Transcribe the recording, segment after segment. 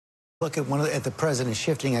Look at the president's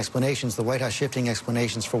shifting explanations, the White House shifting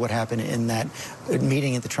explanations for what happened in that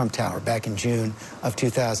meeting at the Trump Tower back in June of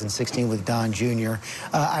 2016 with Don Jr.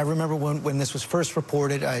 I remember when this was first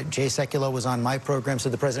reported, Jay Sekulow was on my program,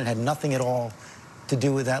 said the president had nothing at all to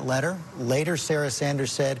do with that letter. Later, Sarah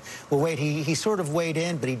Sanders said, well, wait, he sort of weighed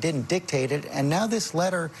in, but he didn't dictate it. And now this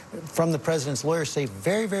letter from the president's lawyers say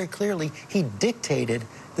very, very clearly he dictated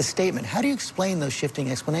the statement. How do you explain those shifting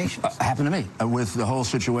explanations? Happened to me with the whole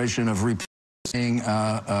situation of repaying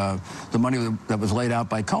the money that was laid out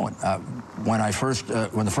by Cohen. When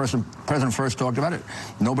the president first talked about it,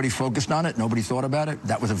 nobody focused on it, nobody thought about it.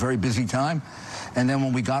 That was a very busy time. And then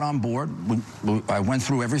when we got on board, I went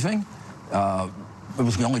through everything. It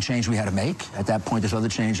was the only change we had to make. At that point, this other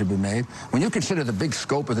change had been made. When you consider the big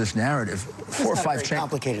scope of this narrative, four or five changes. It's a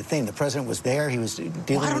complicated thing. The president was there. He was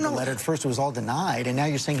dealing with the letter. At first, it was all denied, and now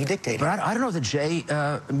you're saying he dictated. But I don't know that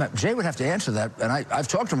Jay would have to answer that, and I've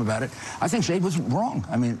talked to him about it. I think Jay was wrong.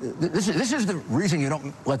 I mean, this is the reason you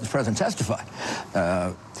don't let the president testify.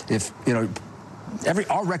 If, you know,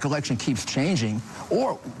 our recollection keeps changing,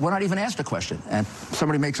 or we're not even asked a question, and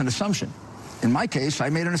somebody makes an assumption. In my case, I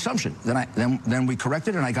made an assumption. Then we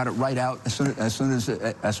corrected it, and I got it right out as soon as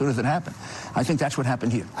it happened. I think that's what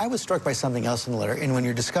happened here. I was struck by something else in the letter. And when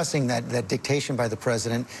you're discussing that dictation by the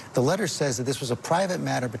president, the letter says that this was a private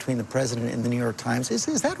matter between the president and the New York Times.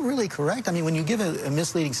 Is that really correct? I mean, when you give a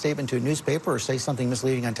misleading statement to a newspaper or say something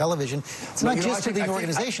misleading on television, it's not just to the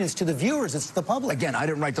organization, it's to the viewers, it's to the public. Again, I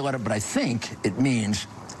didn't write the letter, but I think it means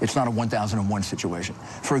it's not a 1001 situation.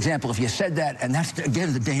 For example, if you said that, and that's,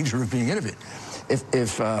 again, the danger of being innovative.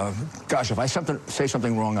 If I say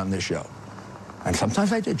something wrong on this show, and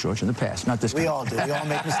sometimes I did, George, in the past, not this time. We all do. We all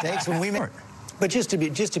make mistakes when we make. But just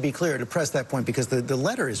to be clear, to press that point, because the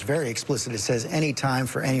letter is very explicit. It says any time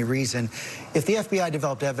for any reason. If the FBI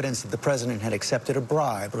developed evidence that the president had accepted a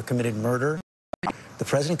bribe or committed murder, the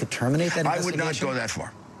president could terminate that investigation? I would not go that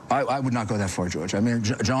far. I would not go that far, George. I mean,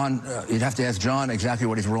 John, you'd have to ask John exactly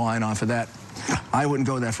what he's relying on for that. I wouldn't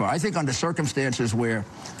go that far. I think under circumstances where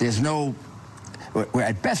there's where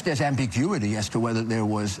at best there's ambiguity as to whether there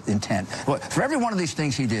was intent. Well, for every one of these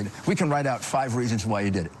things he did, we can write out 5 reasons why he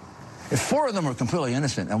did it. If 4 of them are completely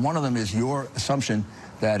innocent, and one of them is your assumption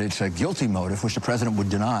that it's a guilty motive, which the president would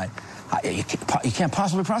deny, you can't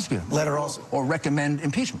possibly prosecute him. Letter also, or recommend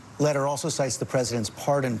impeachment. Letter also cites the president's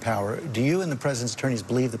pardon power. Do you and the president's attorneys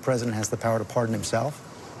believe the president has the power to pardon himself?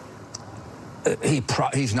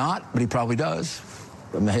 He's not, but he probably does.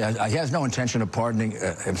 I mean, he has no intention of pardoning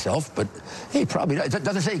himself, but he probably does. It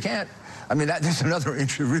doesn't say he can't. I mean, that's another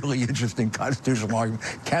really interesting constitutional argument.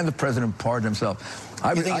 Can the president pardon himself?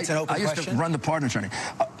 You think it's an open question? I used to run the pardon attorney.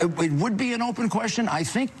 It would be an open question. I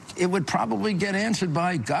think it would probably get answered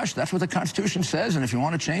by, gosh, that's what the Constitution says, and if you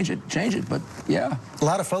want to change it, change it. But, yeah. A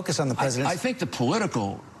lot of focus on the president. I think the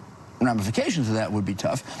political ramifications of that would be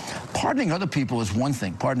tough. Pardoning other people is one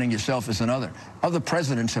thing. Pardoning yourself is another. Other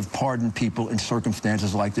presidents have pardoned people in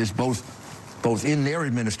circumstances like this, both in their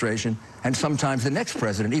administration and sometimes the next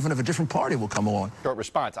president, even if a different party will come along. Short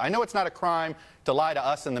response. I know it's not a crime to lie to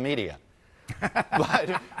us in the media.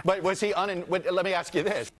 but was he let me ask you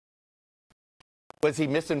this. Was he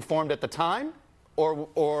misinformed at the time,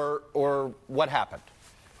 or what happened?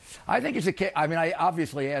 I think it's a case. I mean, I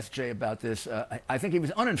obviously asked Jay about this. I think he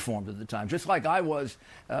was uninformed at the time, just like I was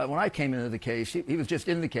when I came into the case. He was just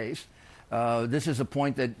in the case. This is a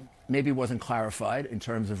point that maybe wasn't clarified in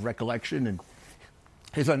terms of recollection and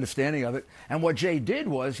his understanding of it. And what Jay did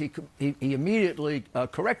was he immediately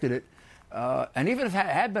corrected it. And even if it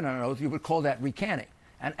had been on an oath, you would call that recanting.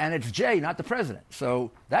 And it's Jay, not the president.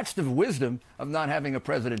 So that's the wisdom of not having a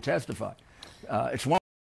president testify. It's one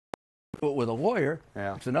thing to do it with a lawyer.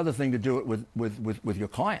 Yeah. It's another thing to do it with your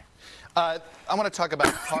client. I want to talk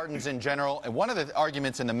about pardons in general. And one of the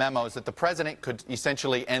arguments in the memo is that the president could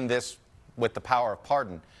essentially end this with the power of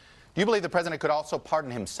pardon. Do you believe the president could also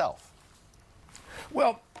pardon himself?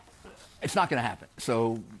 Well, it's not going to happen.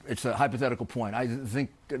 So it's a hypothetical point. I think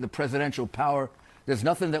the presidential power, there's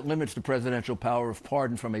nothing that limits the presidential power of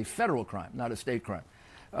pardon from a federal crime, not a state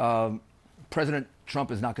crime. President Trump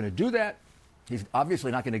is not going to do that. He's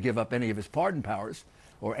obviously not going to give up any of his pardon powers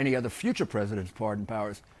or any other future president's pardon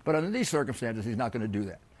powers. But under these circumstances, he's not going to do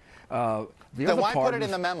that. Then why put it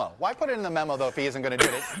in the memo? Why put it in the memo, though, if he isn't going to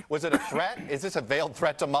do it? Was it a threat? Is this a veiled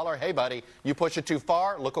threat to Mueller? Hey, buddy, you push it too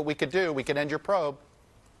far. Look what we could do. We could end your probe.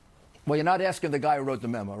 Well, you're not asking the guy who wrote the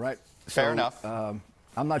memo, right? Fair enough. I'm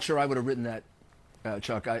not sure I would have written that,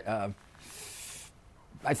 Chuck. I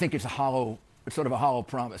think it's sort of a hollow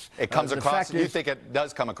promise. It comes across. You think it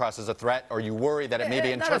does come across as a threat, or you worry that it may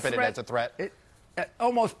be interpreted as a threat?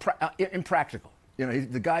 Almost impractical. You know,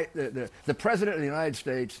 the guy, the president of the United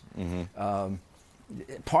States,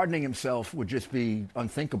 pardoning himself would just be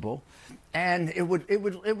unthinkable, and it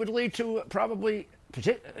would lead to probably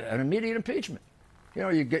an immediate impeachment. You know,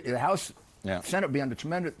 you get the House, Senate would be under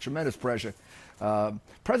tremendous pressure.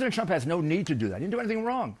 President Trump has no need to do that. He didn't do anything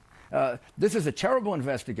wrong. This is a terrible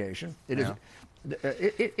investigation. It is.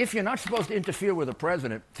 If you're not supposed to interfere with a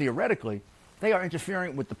president, theoretically, they are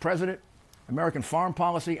interfering with the president, American foreign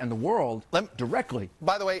policy, and the world directly.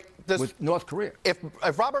 By the way, with North Korea. If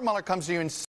Robert Mueller comes to you and